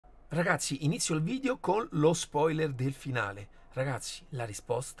Ragazzi, inizio il video con lo spoiler del finale. Ragazzi, la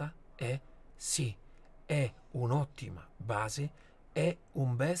risposta è sì, è un'ottima base, è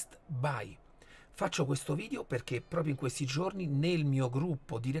un best buy. Faccio questo video perché proprio in questi giorni nel mio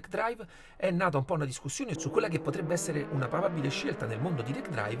gruppo Direct Drive è nata un po' una discussione su quella che potrebbe essere una probabile scelta nel mondo Direct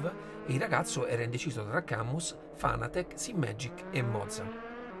Drive e il ragazzo era indeciso tra Cammus, Fanatec, Simmagic e Moza.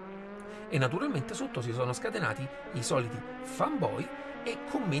 E naturalmente sotto si sono scatenati i soliti fanboy e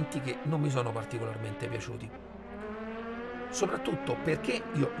commenti che non mi sono particolarmente piaciuti. Soprattutto perché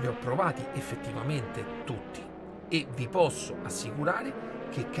io li ho provati effettivamente tutti e vi posso assicurare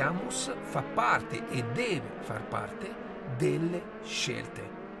che Cammus fa parte e deve far parte delle scelte.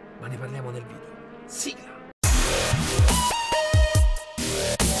 Ma ne parliamo nel video. Sigla!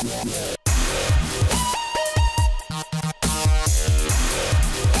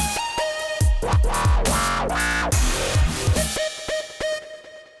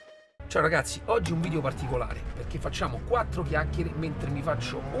 Ciao ragazzi, oggi un video particolare perché facciamo 4 chiacchiere mentre mi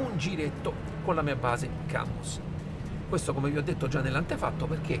faccio un giretto con la mia base Cammus. Questo, come vi ho detto già nell'antefatto,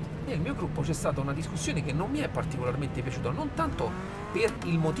 perché nel mio gruppo c'è stata una discussione che non mi è particolarmente piaciuta, non tanto per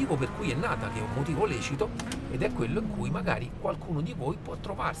il motivo per cui è nata, che è un motivo lecito, ed è quello in cui magari qualcuno di voi può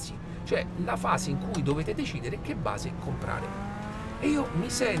trovarsi, cioè la fase in cui dovete decidere che base comprare. E io mi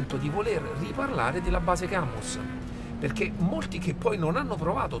sento di voler riparlare della base Cammus, perché molti che poi non hanno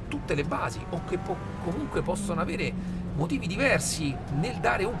provato tutte le basi o che comunque possono avere motivi diversi nel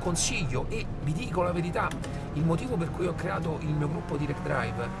dare un consiglio, e vi dico la verità, il motivo per cui ho creato il mio gruppo Direct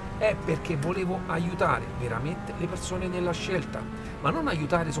Drive è perché volevo aiutare veramente le persone nella scelta, ma non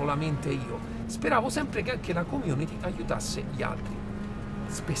aiutare solamente io, speravo sempre che anche la community aiutasse gli altri.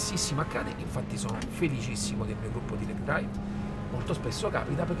 Spessissimo accade, infatti sono felicissimo del mio gruppo Direct Drive, molto spesso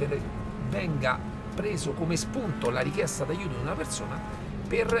capita perché venga preso come spunto la richiesta d'aiuto di una persona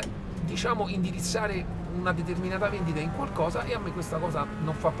per, diciamo, indirizzare una determinata vendita in qualcosa, e a me questa cosa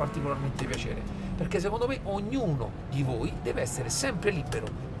non fa particolarmente piacere, perché secondo me ognuno di voi deve essere sempre libero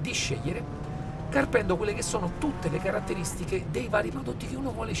di scegliere carpendo quelle che sono tutte le caratteristiche dei vari prodotti che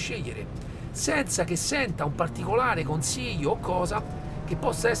uno vuole scegliere, senza che senta un particolare consiglio o cosa che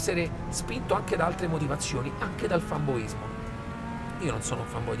possa essere spinto anche da altre motivazioni, anche dal fanboismo. Io non sono un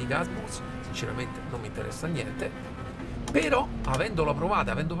fanboy di Cammus, sinceramente non mi interessa niente, però avendo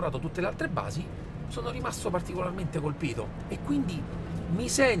provato tutte le altre basi, sono rimasto particolarmente colpito, e quindi mi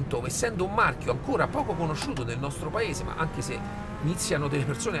sento, essendo un marchio ancora poco conosciuto nel nostro paese, ma anche se iniziano delle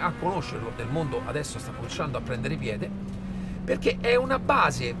persone a conoscerlo, nel mondo adesso sta cominciando a prendere piede, perché è una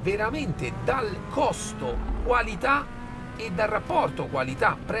base veramente dal costo qualità e dal rapporto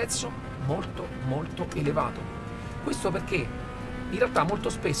qualità-prezzo molto molto elevato. Questo perché in realtà molto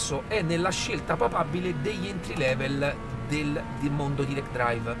spesso è nella scelta papabile degli entry level del mondo Direct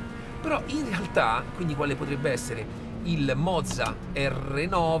Drive, però in realtà, quindi quale potrebbe essere il Moza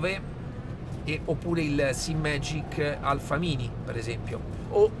R9 oppure il Simmagic Alpha Mini per esempio,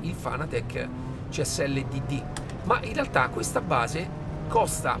 o il Fanatec CSL DD, ma in realtà questa base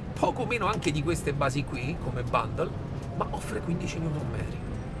costa poco meno anche di queste basi qui come bundle, ma offre 15 Nm.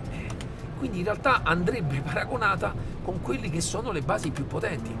 Quindi in realtà andrebbe paragonata con quelle che sono le basi più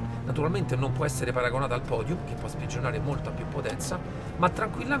potenti. Naturalmente non può essere paragonata al Podium, che può sprigionare molta più potenza, ma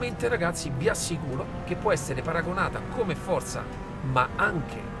tranquillamente ragazzi vi assicuro che può essere paragonata come forza, ma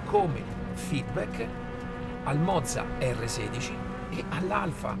anche come feedback, al Moza R16 e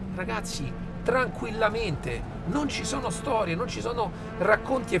all'Alfa. Ragazzi, tranquillamente, non ci sono storie, non ci sono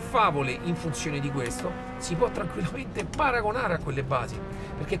racconti e favole in funzione di questo, si può tranquillamente paragonare a quelle basi,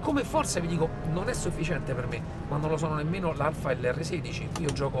 perché come forza vi dico non è sufficiente per me, ma non lo sono nemmeno l'Alfa e l'R16.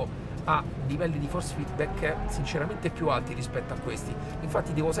 Io gioco a livelli di force feedback sinceramente più alti rispetto a questi,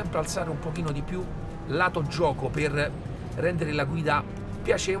 infatti devo sempre alzare un pochino di più lato gioco per rendere la guida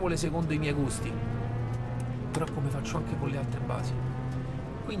piacevole secondo i miei gusti, però come faccio anche con le altre basi.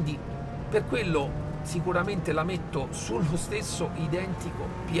 Quindi per quello sicuramente la metto sullo stesso identico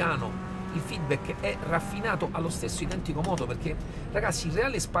piano, il feedback è raffinato allo stesso identico modo, perché ragazzi il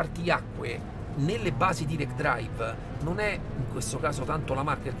reale spartiacque nelle basi Direct Drive non è in questo caso tanto la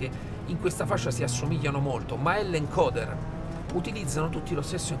marca, perché in questa fascia si assomigliano molto, ma è l'encoder. Utilizzano tutti lo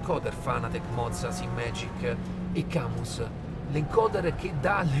stesso encoder, Fanatec, Moza, Simmagic e Cammus, l'encoder che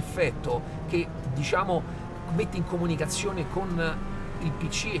dà l'effetto che, diciamo, mette in comunicazione con il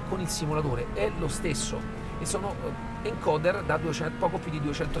PC e con il simulatore, è lo stesso, e sono encoder da poco più di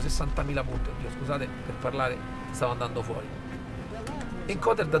 260.000 punti. Oddio, scusate per parlare, stavo andando fuori.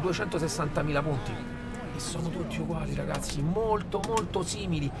 Encoder da 260.000 punti e sono tutti uguali ragazzi, molto molto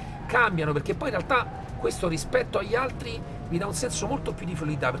simili. Cambiano perché poi in realtà Questo rispetto agli altri mi dà un senso molto più di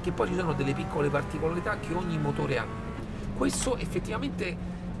fluidità, perché poi ci sono delle piccole particolarità che ogni motore ha. Questo effettivamente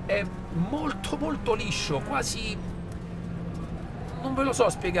è molto molto liscio, quasi, non ve lo so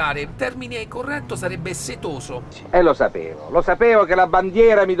spiegare, il termine corretto sarebbe setoso. E lo sapevo che la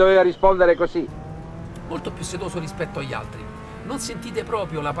bandiera mi doveva rispondere così. Molto più setoso rispetto agli altri. Non sentite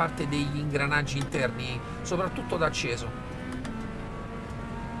proprio la parte degli ingranaggi interni, soprattutto da acceso.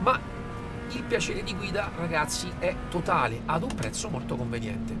 Ma il piacere di guida, ragazzi, è totale, ad un prezzo molto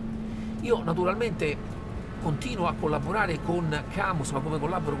conveniente. Io naturalmente continuo a collaborare con Cammus, ma come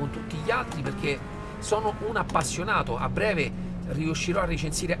collaboro con tutti gli altri, perché sono un appassionato. A breve riuscirò a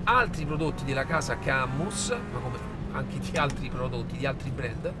recensire altri prodotti della casa Cammus, ma come anche di altri prodotti, di altri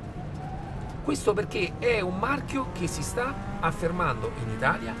brand. Questo perché è un marchio che si sta affermando in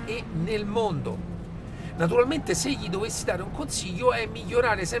Italia e nel mondo. Naturalmente, se gli dovessi dare un consiglio, è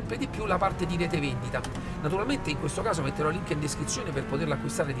migliorare sempre di più la parte di rete vendita. Naturalmente in questo caso metterò il link in descrizione per poterlo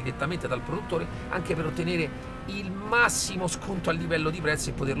acquistare direttamente dal produttore, anche per ottenere il massimo sconto a livello di prezzo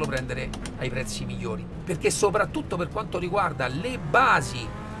e poterlo prendere ai prezzi migliori. Perché soprattutto per quanto riguarda le basi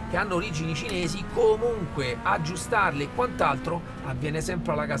che hanno origini cinesi, comunque aggiustarle e quant'altro avviene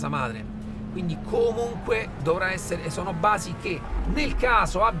sempre alla casa madre. Quindi comunque dovrà essere, sono basi che nel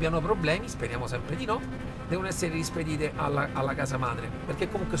caso abbiano problemi, speriamo sempre di no, devono essere rispedite alla casa madre, perché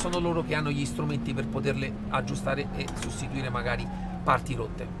comunque sono loro che hanno gli strumenti per poterle aggiustare e sostituire magari parti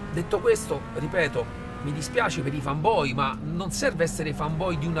rotte. Detto questo, ripeto, mi dispiace per i fanboy, ma non serve essere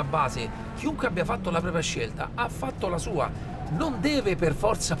fanboy di una base. Chiunque abbia fatto la propria scelta ha fatto la sua, non deve per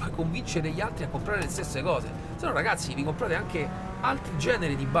forza convincere gli altri a comprare le stesse cose. Se no, ragazzi, vi comprate anche altri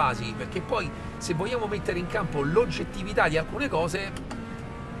generi di basi, perché poi se vogliamo mettere in campo l'oggettività di alcune cose,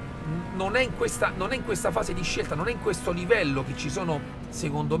 non è in questa fase di scelta, non è in questo livello che ci sono,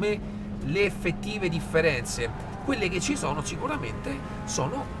 secondo me, le effettive differenze. Quelle che ci sono sicuramente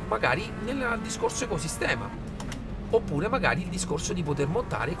sono magari nel discorso ecosistema, oppure magari il discorso di poter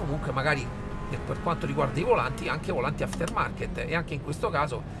montare comunque magari, per quanto riguarda i volanti, anche volanti aftermarket, e anche in questo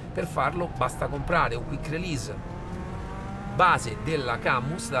caso per farlo basta comprare un quick release base della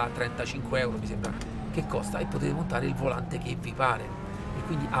Cammus da 35 euro mi sembra che costa, e potete montare il volante che vi pare, e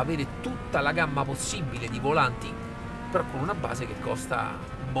quindi avere tutta la gamma possibile di volanti, però con una base che costa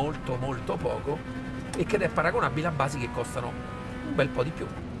molto molto poco e che è paragonabile a basi che costano un bel po' di più.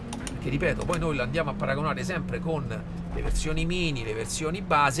 Perché ripeto, poi noi lo andiamo a paragonare sempre con le versioni mini, le versioni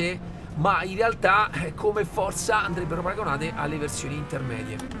base, ma in realtà come forza andrebbero paragonate alle versioni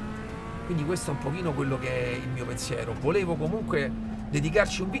intermedie. Quindi questo è un pochino quello che è il mio pensiero. Volevo comunque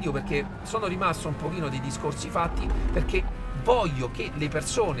dedicarci un video perché sono rimasto un pochino dei discorsi fatti, perché voglio che le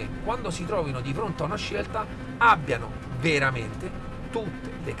persone, quando si trovino di fronte a una scelta, abbiano veramente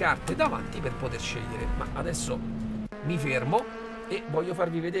tutte le carte davanti per poter scegliere. Ma adesso mi fermo e voglio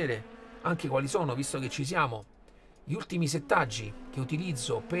farvi vedere anche quali sono, visto che ci siamo, gli ultimi settaggi che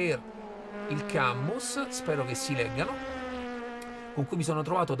utilizzo per il Cammus. Spero che si leggano, con cui mi sono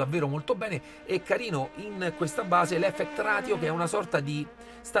trovato davvero molto bene. È carino in questa base l'effect ratio, che è una sorta di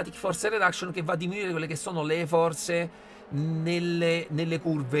static force reduction che va a diminuire quelle che sono le forze nelle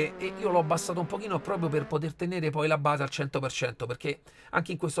curve, e io l'ho abbassato un pochino proprio per poter tenere poi la base al 100%, perché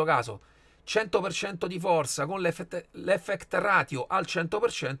anche in questo caso 100% di forza con l'effect ratio al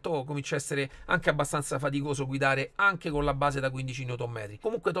 100% comincia a essere anche abbastanza faticoso guidare anche con la base da 15 Nm.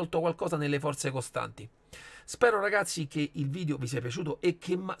 Comunque tolto qualcosa nelle forze costanti. Spero, ragazzi, che il video vi sia piaciuto e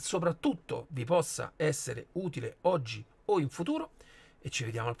che soprattutto vi possa essere utile oggi o in futuro, e ci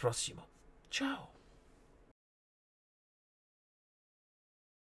vediamo al prossimo. Ciao!